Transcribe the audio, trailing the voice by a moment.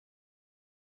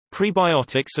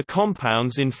Prebiotics are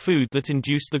compounds in food that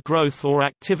induce the growth or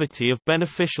activity of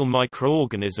beneficial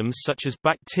microorganisms such as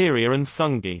bacteria and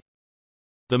fungi.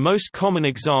 The most common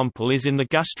example is in the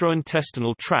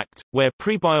gastrointestinal tract, where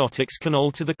prebiotics can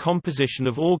alter the composition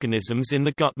of organisms in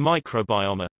the gut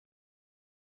microbiome.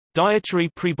 Dietary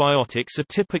prebiotics are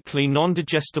typically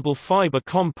non-digestible fiber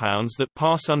compounds that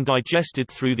pass undigested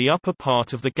through the upper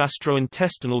part of the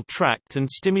gastrointestinal tract and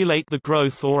stimulate the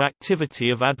growth or activity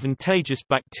of advantageous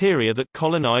bacteria that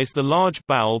colonize the large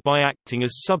bowel by acting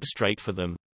as substrate for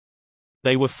them.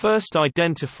 They were first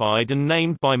identified and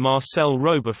named by Marcel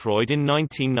Roberfreud in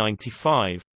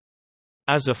 1995.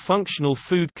 As a functional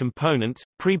food component,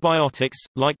 prebiotics,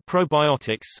 like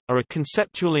probiotics, are a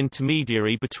conceptual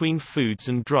intermediary between foods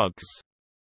and drugs.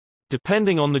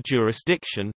 Depending on the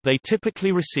jurisdiction, they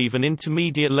typically receive an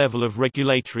intermediate level of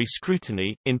regulatory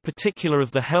scrutiny, in particular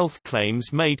of the health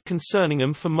claims made concerning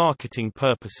them for marketing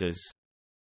purposes.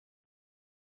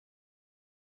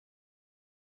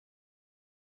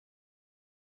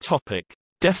 Topic: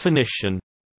 Definition.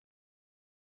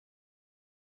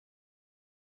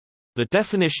 The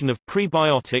definition of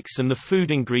prebiotics and the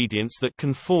food ingredients that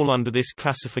can fall under this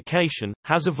classification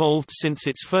has evolved since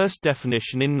its first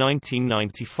definition in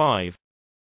 1995.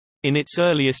 In its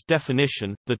earliest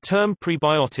definition, the term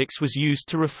prebiotics was used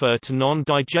to refer to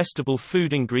non-digestible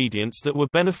food ingredients that were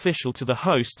beneficial to the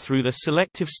host through the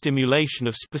selective stimulation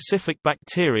of specific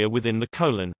bacteria within the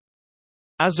colon.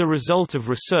 As a result of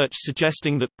research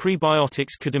suggesting that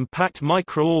prebiotics could impact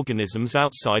microorganisms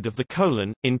outside of the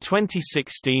colon, in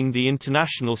 2016 the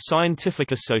International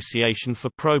Scientific Association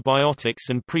for Probiotics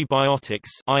and Prebiotics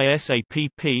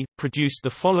 (ISAPP) produced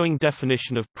the following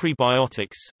definition of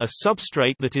prebiotics: a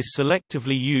substrate that is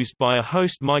selectively used by a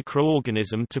host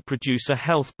microorganism to produce a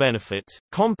health benefit.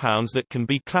 Compounds that can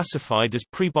be classified as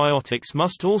prebiotics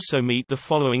must also meet the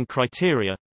following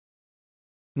criteria: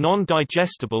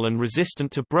 non-digestible and resistant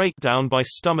to breakdown by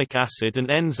stomach acid and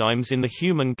enzymes in the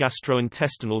human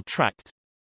gastrointestinal tract,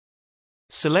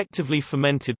 selectively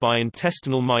fermented by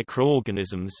intestinal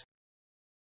microorganisms,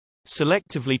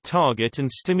 selectively target and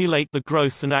stimulate the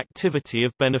growth and activity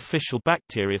of beneficial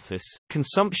bacteria.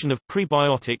 Consumption of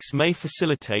prebiotics may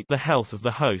facilitate the health of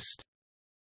the host.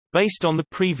 Based on the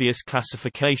previous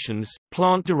classifications,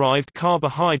 plant-derived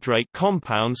carbohydrate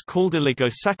compounds called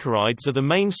oligosaccharides are the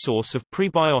main source of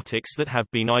prebiotics that have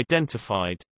been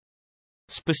identified.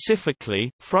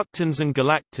 Specifically, fructans and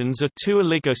galactans are two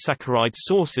oligosaccharide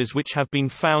sources which have been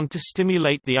found to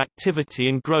stimulate the activity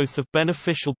and growth of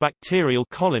beneficial bacterial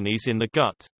colonies in the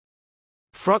gut.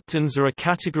 Fructans are a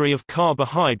category of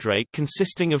carbohydrate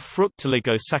consisting of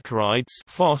fructoligosaccharides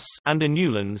 (FOS) and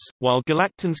inulins, while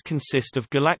galactans consist of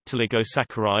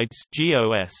galactoligosaccharides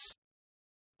 (GOS).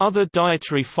 Other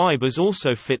dietary fibers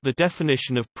also fit the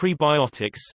definition of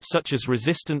prebiotics, such as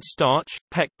resistant starch,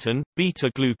 pectin,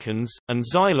 beta-glucans, and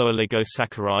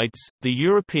xylo-oligosaccharides. The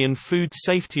European Food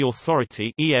Safety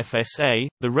Authority (EFSA),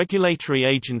 the regulatory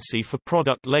agency for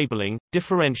product labeling,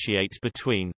 differentiates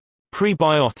between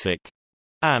prebiotic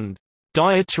and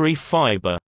dietary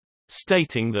fiber,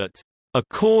 stating that a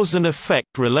cause and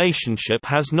effect relationship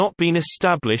has not been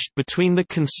established between the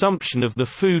consumption of the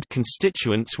food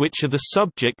constituents which are the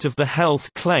subject of the health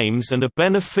claims and a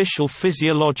beneficial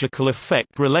physiological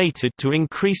effect related to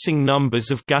increasing numbers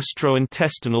of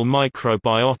gastrointestinal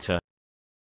microbiota.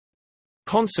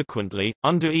 Consequently,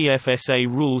 under EFSA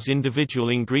rules individual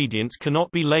ingredients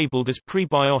cannot be labeled as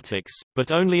prebiotics,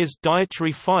 but only as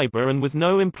dietary fiber and with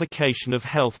no implication of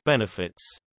health benefits.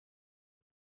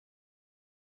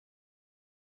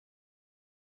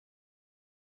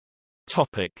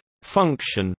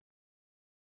 Function.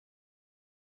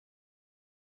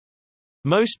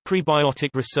 Most prebiotic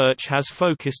research has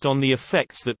focused on the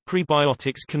effects that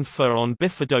prebiotics confer on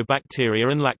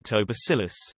bifidobacteria and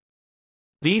lactobacillus.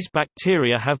 These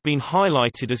bacteria have been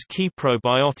highlighted as key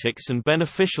probiotics and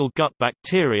beneficial gut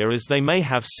bacteria as they may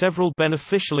have several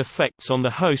beneficial effects on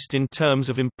the host in terms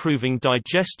of improving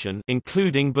digestion,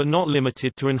 including but not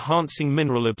limited to enhancing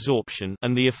mineral absorption,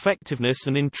 and the effectiveness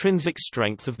and intrinsic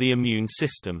strength of the immune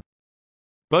system.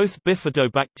 Both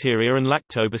bifidobacteria and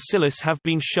lactobacillus have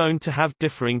been shown to have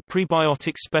differing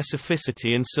prebiotic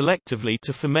specificity and selectively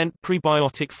to ferment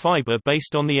prebiotic fiber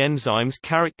based on the enzymes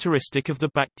characteristic of the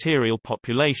bacterial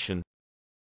population.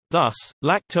 Thus,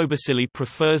 lactobacilli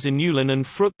prefers inulin and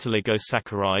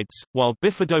fructoligosaccharides, while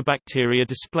bifidobacteria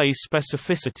displays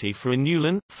specificity for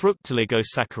inulin,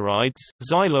 fructoligosaccharides,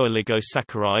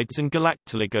 xylo-oligosaccharides and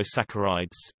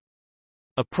galactoligosaccharides.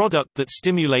 A product that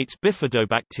stimulates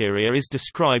bifidobacteria is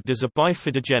described as a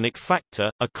bifidogenic factor,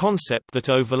 a concept that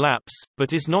overlaps,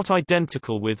 but is not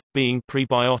identical with, being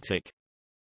prebiotic.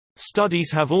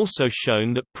 Studies have also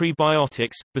shown that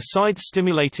prebiotics, besides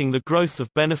stimulating the growth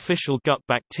of beneficial gut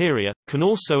bacteria, can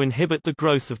also inhibit the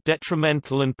growth of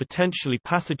detrimental and potentially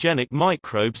pathogenic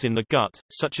microbes in the gut,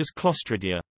 such as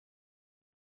Clostridia.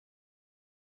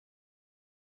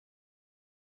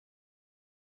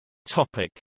 Topic: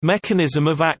 Mechanism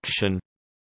of action.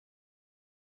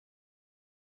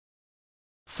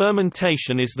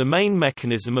 Fermentation is the main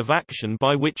mechanism of action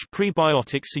by which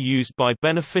prebiotics are used by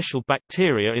beneficial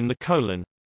bacteria in the colon.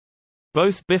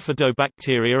 Both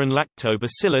bifidobacteria and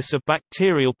lactobacillus are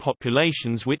bacterial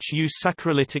populations which use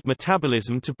saccharolytic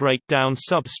metabolism to break down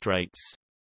substrates.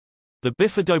 The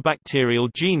bifidobacterial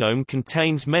genome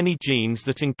contains many genes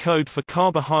that encode for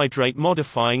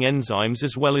carbohydrate-modifying enzymes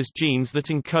as well as genes that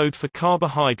encode for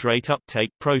carbohydrate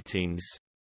uptake proteins.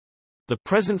 The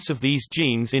presence of these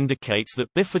genes indicates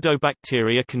that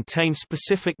bifidobacteria contain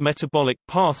specific metabolic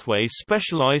pathways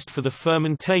specialized for the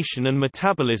fermentation and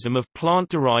metabolism of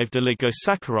plant-derived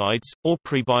oligosaccharides, or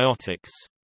prebiotics.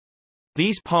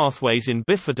 These pathways in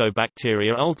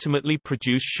bifidobacteria ultimately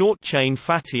produce short-chain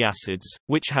fatty acids,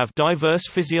 which have diverse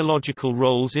physiological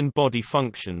roles in body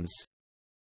functions.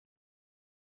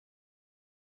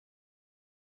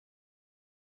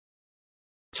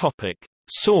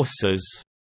 Sources.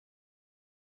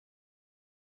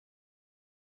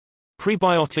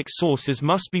 Prebiotic sources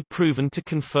must be proven to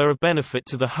confer a benefit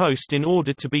to the host in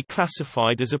order to be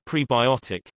classified as a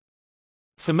prebiotic.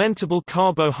 Fermentable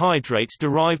carbohydrates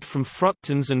derived from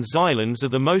fructans and xylans are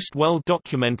the most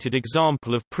well-documented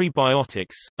example of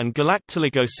prebiotics, and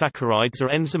galactoligosaccharides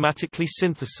are enzymatically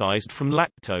synthesized from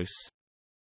lactose.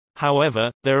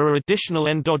 However, there are additional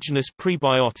endogenous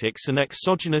prebiotics and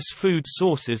exogenous food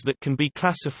sources that can be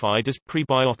classified as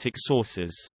prebiotic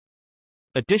sources.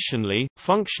 Additionally,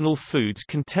 functional foods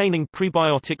containing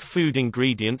prebiotic food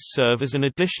ingredients serve as an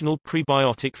additional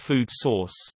prebiotic food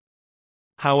source.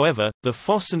 However, the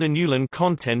phos and inulin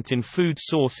content in food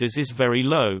sources is very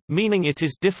low, meaning it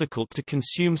is difficult to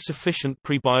consume sufficient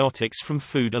prebiotics from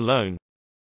food alone.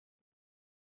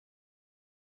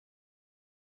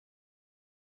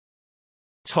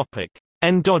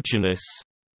 Endogenous.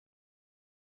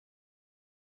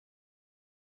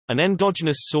 An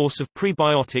endogenous source of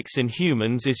prebiotics in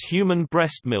humans is human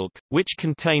breast milk, which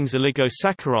contains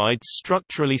oligosaccharides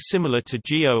structurally similar to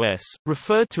GOS,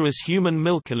 referred to as human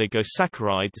milk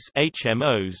oligosaccharides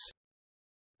 (HMOs).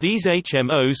 These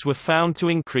HMOs were found to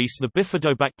increase the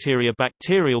bifidobacteria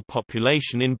bacterial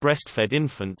population in breastfed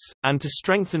infants, and to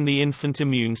strengthen the infant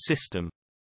immune system.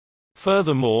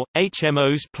 Furthermore,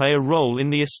 HMOs play a role in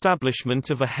the establishment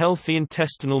of a healthy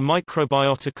intestinal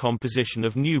microbiota composition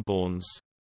of newborns.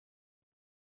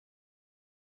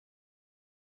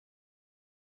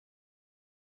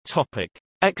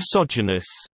 Exogenous.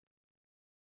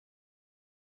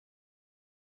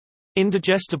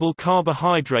 Indigestible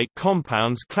carbohydrate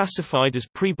compounds classified as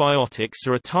prebiotics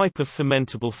are a type of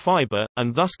fermentable fiber,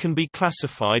 and thus can be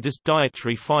classified as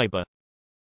dietary fiber.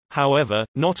 However,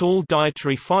 not all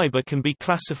dietary fiber can be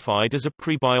classified as a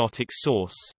prebiotic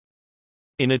source.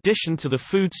 In addition to the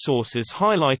food sources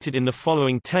highlighted in the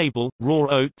following table, raw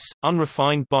oats,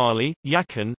 unrefined barley,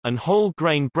 yacon, and whole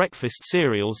grain breakfast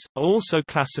cereals, are also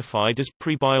classified as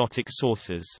prebiotic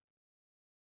sources.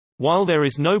 While there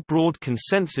is no broad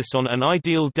consensus on an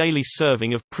ideal daily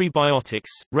serving of prebiotics,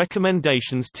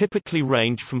 recommendations typically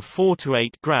range from 4 to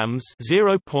 8 grams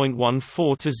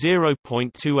 (0.14 to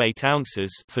 0.28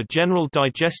 ounces) for general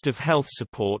digestive health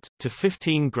support, to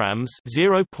 15 grams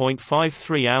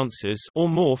 (0.53 ounces) or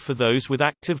more for those with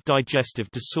active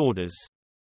digestive disorders.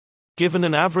 Given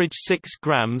an average 6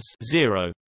 grams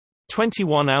 (0.21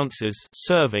 ounces)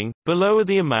 serving, below are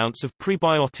the amounts of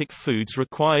prebiotic foods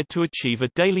required to achieve a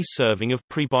daily serving of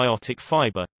prebiotic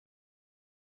fiber.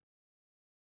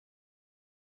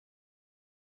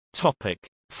 Topic: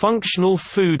 Functional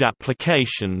food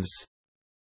applications.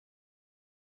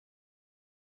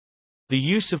 The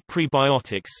use of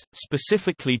prebiotics,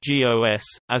 specifically GOS,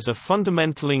 as a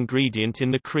fundamental ingredient in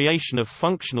the creation of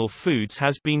functional foods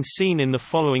has been seen in the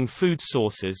following food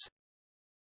sources: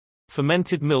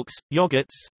 fermented milks,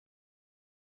 yogurts,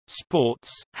 sports,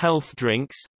 health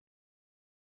drinks,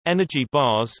 energy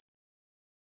bars,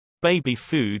 baby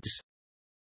foods,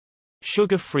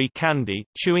 sugar-free candy,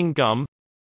 chewing gum,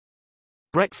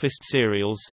 breakfast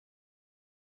cereals,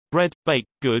 bread,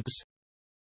 baked goods,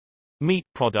 meat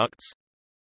products,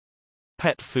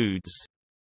 pet foods.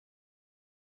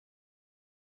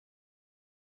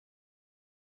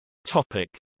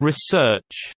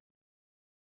 Research.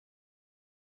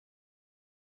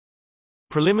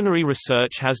 Preliminary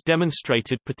research has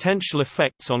demonstrated potential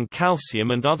effects on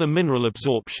calcium and other mineral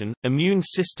absorption, immune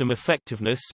system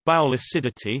effectiveness, bowel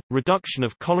acidity, reduction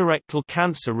of colorectal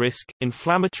cancer risk,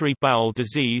 inflammatory bowel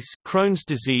disease, Crohn's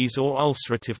disease or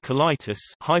ulcerative colitis,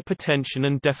 hypertension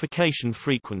and defecation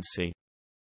frequency.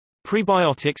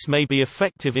 Prebiotics may be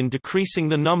effective in decreasing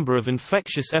the number of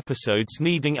infectious episodes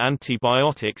needing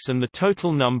antibiotics and the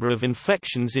total number of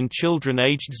infections in children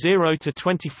aged 0 to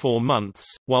 24 months,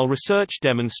 while research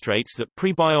demonstrates that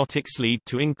prebiotics lead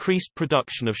to increased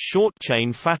production of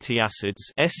short-chain fatty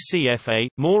acids (SCFA).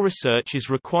 More research is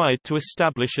required to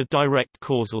establish a direct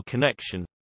causal connection.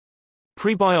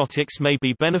 Prebiotics may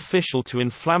be beneficial to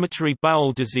inflammatory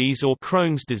bowel disease or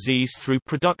Crohn's disease through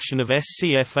production of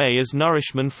SCFA as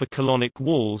nourishment for colonic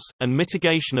walls, and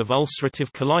mitigation of ulcerative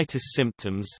colitis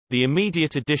symptoms. The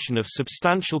immediate addition of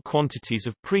substantial quantities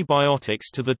of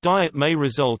prebiotics to the diet may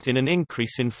result in an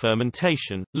increase in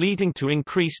fermentation, leading to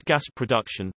increased gas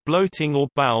production, bloating or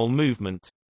bowel movement.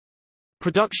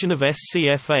 Production of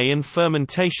SCFA and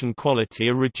fermentation quality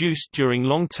are reduced during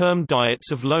long-term diets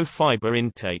of low-fiber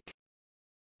intake.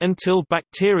 Until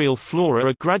bacterial flora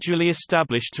are gradually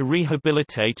established to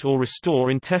rehabilitate or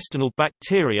restore intestinal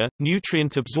bacteria,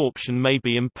 nutrient absorption may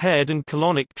be impaired and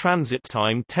colonic transit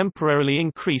time temporarily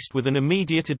increased with an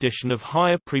immediate addition of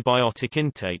higher prebiotic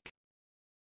intake.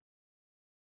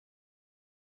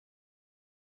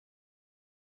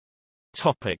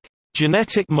 Topic: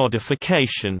 Genetic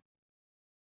modification.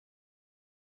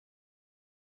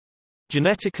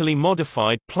 Genetically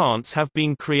modified plants have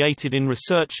been created in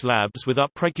research labs with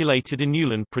upregulated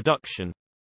inulin production.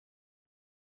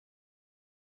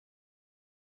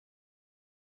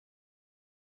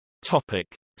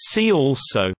 See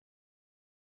also: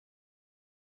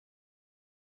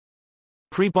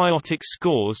 Prebiotic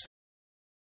scores,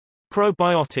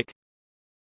 Probiotic,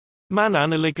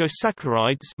 Mannan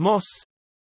oligosaccharides (MOS),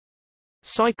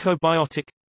 Psychobiotic,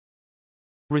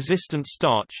 Resistant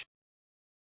starch,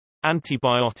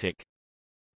 Antibiotic.